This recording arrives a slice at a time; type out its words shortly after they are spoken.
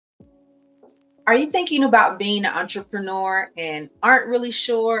Are you thinking about being an entrepreneur and aren't really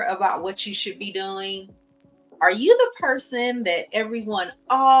sure about what you should be doing? Are you the person that everyone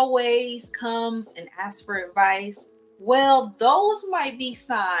always comes and asks for advice? Well, those might be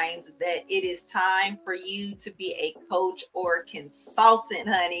signs that it is time for you to be a coach or consultant,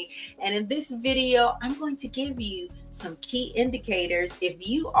 honey. And in this video, I'm going to give you some key indicators if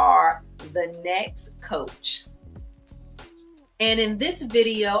you are the next coach. And in this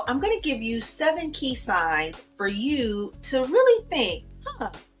video, I'm going to give you 7 key signs for you to really think,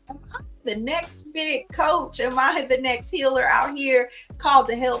 am I the next big coach? Am I the next healer out here called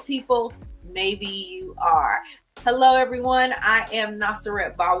to help people? Maybe you are. Hello, everyone. I am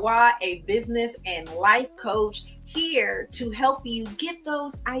Naseret Bawa, a business and life coach here to help you get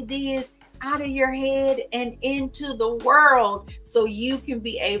those ideas out of your head and into the world so you can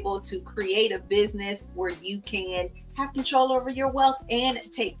be able to create a business where you can have control over your wealth and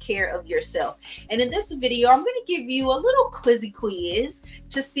take care of yourself. And in this video, I'm going to give you a little quizzy quiz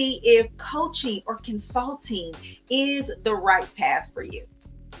to see if coaching or consulting is the right path for you.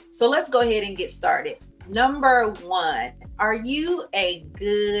 So let's go ahead and get started. Number 1, are you a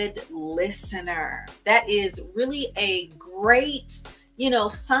good listener? That is really a great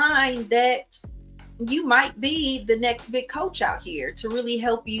sign that you might be the next big coach out here to really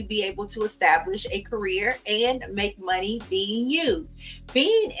help you be able to establish a career and make money being you.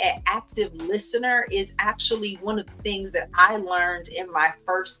 Being an active listener is actually one of the things that I learned in my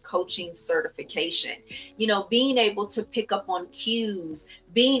first coaching certification. Being able to pick up on cues,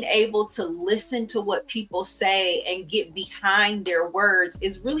 being able to listen to what people say and get behind their words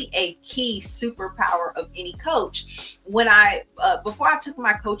is really a key superpower of any coach. When before I took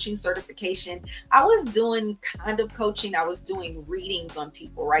my coaching certification, I was doing kind of coaching. I was doing readings on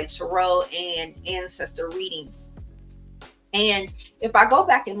people, right? Tarot and ancestor readings. And if I go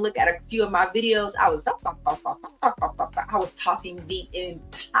back and look at a few of my videos, I was talking the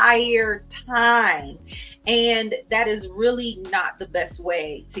entire time. And that is really not the best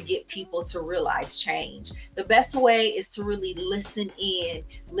way to get people to realize change. The best way is to really listen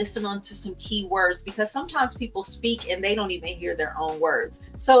onto some key words, because sometimes people speak and they don't even hear their own words.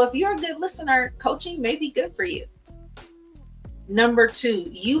 So if you're a good listener, coaching may be good for you. Number 2,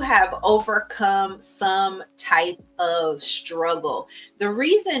 you have overcome some type of struggle. The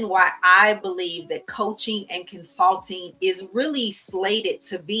reason why I believe that coaching and consulting is really slated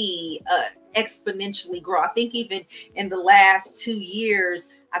to be exponentially grow. I think even in the last 2 years,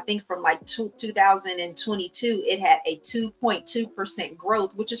 I think from like 2022, it had a 2.2%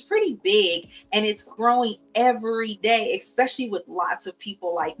 growth, which is pretty big. And it's growing every day, especially with lots of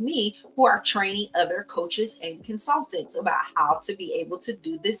people like me who are training other coaches and consultants about how to be able to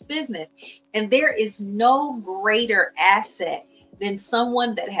do this business. And there is no greater asset than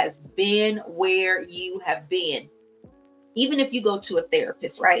someone that has been where you have been. Even if you go to a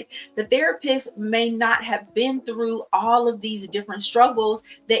therapist, right? The therapist may not have been through all of these different struggles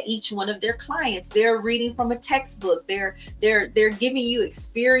that each one of their clients. They're reading from a textbook. They're giving you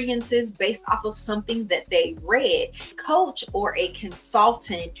experiences based off of something that they read. Coach or a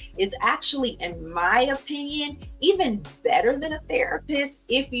consultant is actually, in my opinion, even better than a therapist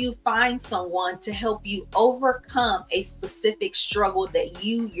if you find someone to help you overcome a specific struggle that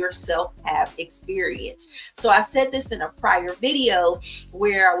you yourself have experienced. So I said this in a prior video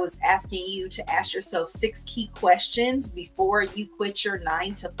where I was asking you to ask yourself 6 key questions before you quit your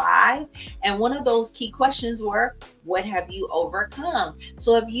 9 to 5. And one of those key questions were, what have you overcome?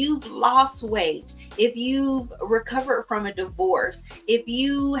 So if you've lost weight, if you've recovered from a divorce, if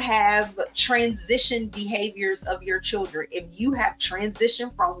you have transitioned behaviors of your children, if you have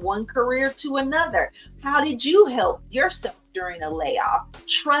transitioned from one career to another, how did you help yourself during a layoff?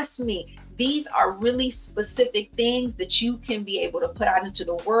 Trust me, these are really specific things that you can be able to put out into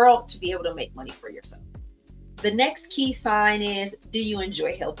the world to be able to make money for yourself. The next key sign is, do you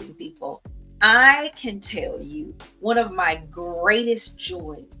enjoy helping people? I can tell you one of my greatest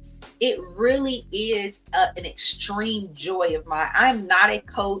joys. It really is an extreme joy of mine. I'm not a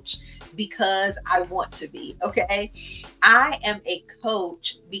coach because I want to be, okay? I am a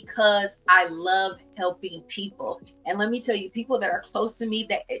coach because I love helping people. And let me tell you, people that are close to me,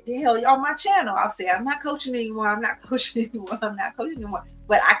 that hell, on my channel, I'll say, I'm not coaching anymore. I'm not coaching anymore. I'm not coaching anymore.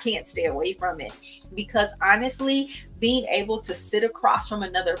 But I can't stay away from it, because honestly, being able to sit across from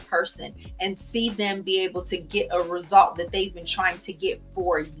another person and see them be able to get a result that they've been trying to get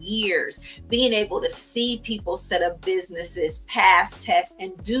for years, being able to see people set up businesses, pass tests,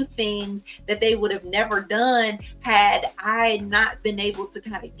 and do things that they would have never done had I not been able to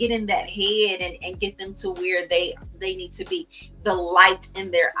kind of get in that head and get them to where they they need to be, the light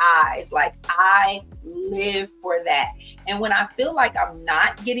in their eyes. Like, I live for that. And when I feel like I'm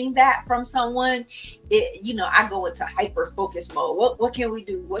not getting that from someone, I go into hyper focus mode. What can we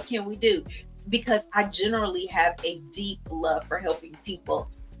do? What can we do? Because I generally have a deep love for helping people.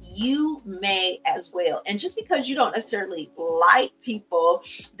 You may as well. And just because you don't necessarily like people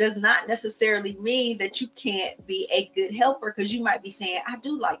does not necessarily mean that you can't be a good helper, because you might be saying, I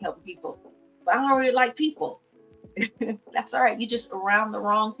do like helping people, but I don't really like people. That's all right. You just around the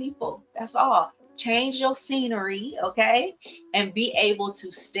wrong people. That's all. Change your scenery, okay? And be able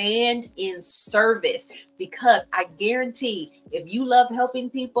to stand in service, because I guarantee if you love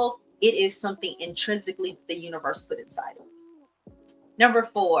helping people, it is something intrinsically the universe put inside of you. Number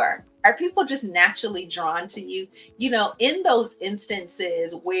 4, are people just naturally drawn to you? In those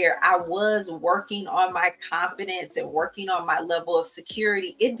instances where I was working on my confidence and working on my level of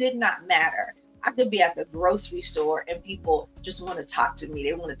security, it did not matter. I could be at the grocery store and people just want to talk to me.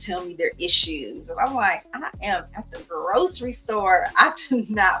 They want to tell me their issues. And I'm like, I am at the grocery store. I do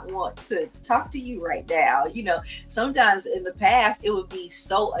not want to talk to you right now. Sometimes in the past, it would be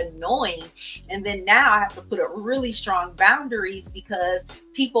so annoying. And then now I have to put up really strong boundaries, because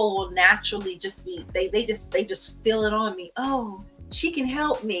people will naturally just be, they just feel it on me. Oh, she can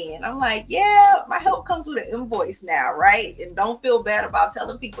help me. And I'm like, yeah, my help comes with an invoice now, right? And don't feel bad about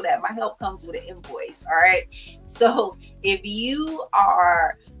telling people that my help comes with an invoice. All right. So if you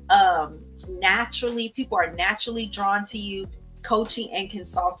are people are naturally drawn to you, coaching and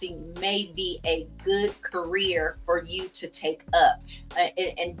consulting may be a good career for you to take up,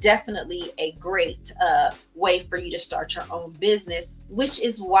 and definitely a great way for you to start your own business, which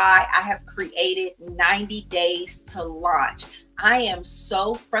is why I have created 90 Days to Launch. I am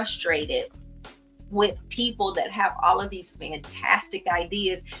so frustrated with people that have all of these fantastic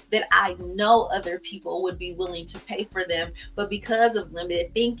ideas that I know other people would be willing to pay for them, but because of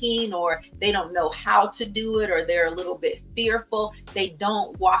limited thinking, or they don't know how to do it, or they're a little bit fearful, they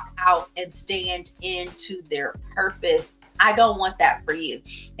don't walk out and stand into their purpose. I don't want that for you.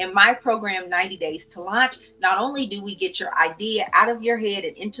 In my program, 90 Days to Launch, not only do we get your idea out of your head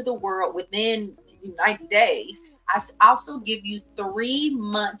and into the world within 90 days, I also give you 3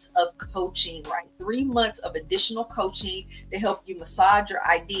 months of coaching, right? 3 months of additional coaching to help you massage your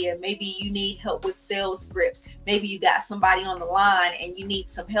idea. Maybe you need help with sales scripts. Maybe you got somebody on the line and you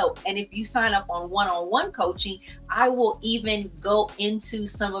need some help. And if you sign up on one-on-one coaching, I will even go into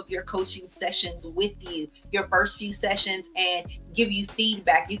some of your coaching sessions with you, your first few sessions, and give you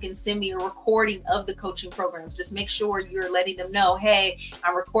feedback. You can send me a recording of the coaching programs. Just make sure you're letting them know, hey,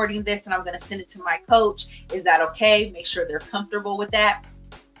 I'm recording this and I'm going to send it to my coach. Is that okay? Make sure they're comfortable with that.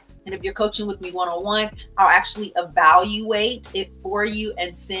 And if you're coaching with me one-on-one, I'll actually evaluate it for you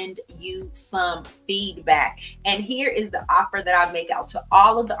and send you some feedback. And here is the offer that I make out to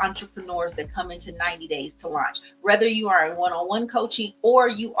all of the entrepreneurs that come into 90 Days to Launch. Whether you are in one-on-one coaching or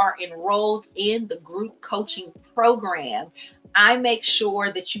you are enrolled in the group coaching program, I make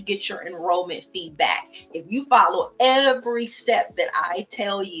sure that you get your enrollment feedback. If you follow every step that I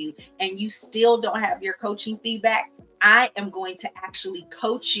tell you and you still don't have your coaching feedback, I am going to actually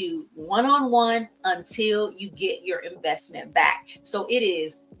coach you one-on-one until you get your investment back. So it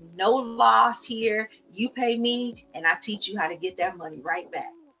is no loss here. You pay me and I teach you how to get that money right back.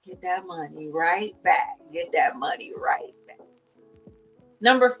 Get that money right back. Get that money right back.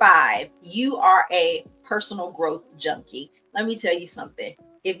 Number 5, you are a personal growth junkie. Let me tell you something.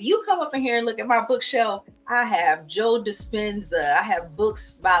 If you come up in here and look at my bookshelf, I have Joe Dispenza. I have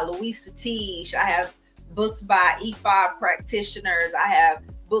books by Louise Satish. I have books by E5 practitioners. I have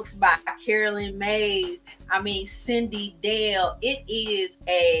books by Carolyn Mays. Cindy Dale. It is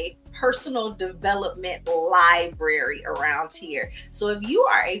a personal development library around here. So if you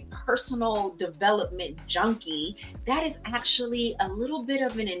are a personal development junkie, that is actually a little bit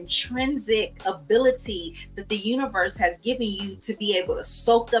of an intrinsic ability that the universe has given you to be able to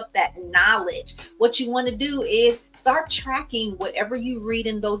soak up that knowledge. What you want to do is start tracking whatever you read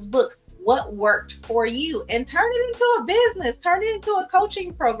in those books. What worked for you, and turn it into a business, turn it into a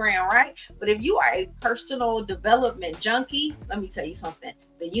coaching program, right? But if you are a personal development junkie, let me tell you something.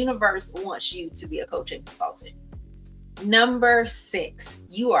 The universe wants you to be a coach and consultant. Number 6,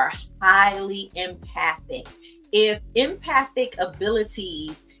 you are highly empathic. If empathic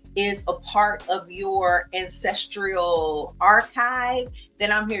abilities is a part of your ancestral archive,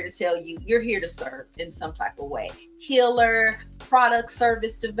 then I'm here to tell you, you're here to serve in some type of way. Healer, product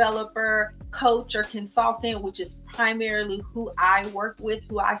service developer, coach, or consultant, which is primarily who I work with,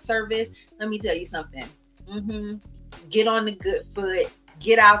 who I service. Let me tell you something. Get on the good foot,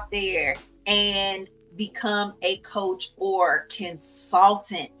 get out there and become a coach or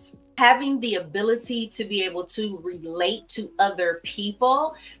consultant. Having the ability to be able to relate to other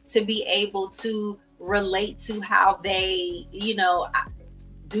people, to be able to relate to how they,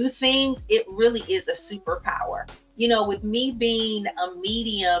 do things, it really is a superpower. With me being a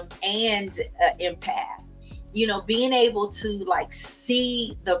medium and an empath, being able to like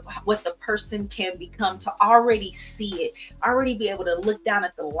see what the person can become, to already see it, already be able to look down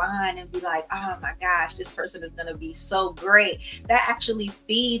at the line and be like, oh my gosh, this person is going to be so great. That actually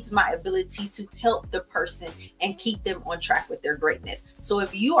feeds my ability to help the person and keep them on track with their greatness. So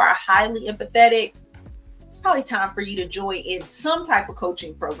if you are highly empathetic, it's probably time for you to join in some type of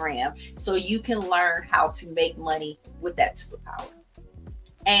coaching program so you can learn how to make money with that superpower.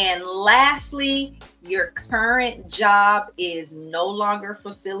 And lastly, your current job is no longer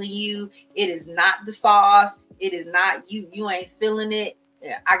fulfilling you. It is not the sauce. It is not you. You ain't feeling it.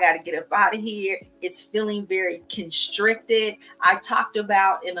 I got to get up out of here. It's feeling very constricted. I talked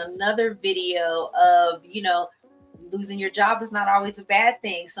about in another video of, losing your job is not always a bad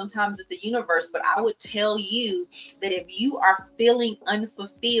thing. Sometimes it's the universe, but I would tell you that if you are feeling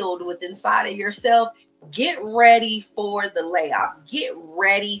unfulfilled with inside of yourself, get ready for the layoff. Get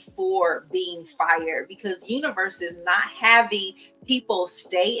ready for being fired, because the universe is not having people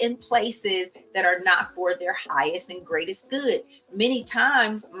stay in places that are not for their highest and greatest good. Many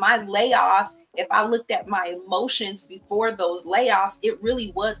times my layoffs, if I looked at my emotions before those layoffs, it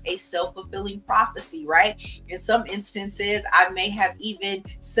really was a self-fulfilling prophecy, right? In some instances, I may have even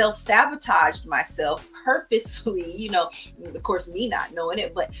self-sabotaged myself purposely, of course, me not knowing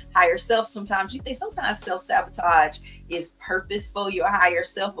it, but higher self, sometimes you think sometimes self-sabotage is purposeful. Your higher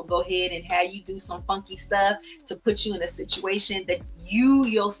self will go ahead and have you do some funky stuff to put you in a situation that you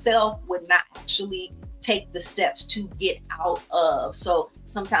yourself would not actually take the steps to get out of. So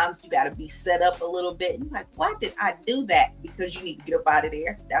sometimes you got to be set up a little bit. And you're like, why did I do that? Because you need to get up out of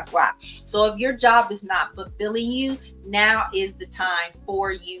there. That's why. So if your job is not fulfilling you, now is the time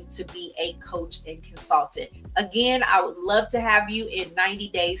for you to be a coach and consultant. Again, I would love to have you in 90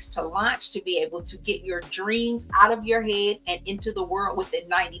 days to launch, to be able to get your dreams out of your head and into the world within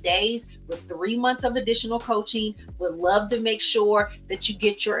 90 days with 3 months of additional coaching. Would love to make sure that you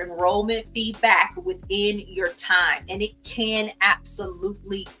get your enrollment feedback within your time. And it can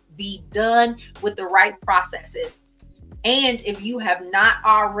absolutely be done with the right processes. And if you have not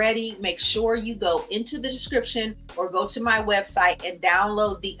already, make sure you go into the description or go to my website and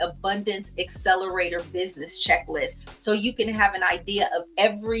download the Abundance Accelerator Business Checklist so you can have an idea of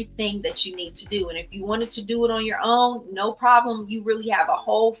everything that you need to do. And if you wanted to do it on your own, no problem. You really have a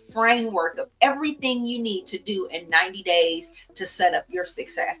whole framework of everything you need to do in 90 days to set up your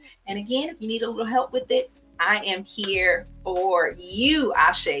success. And again, if you need a little help with it, I am here for you.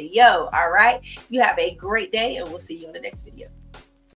 Ashe yo. All right. You have a great day, and we'll see you on the next video.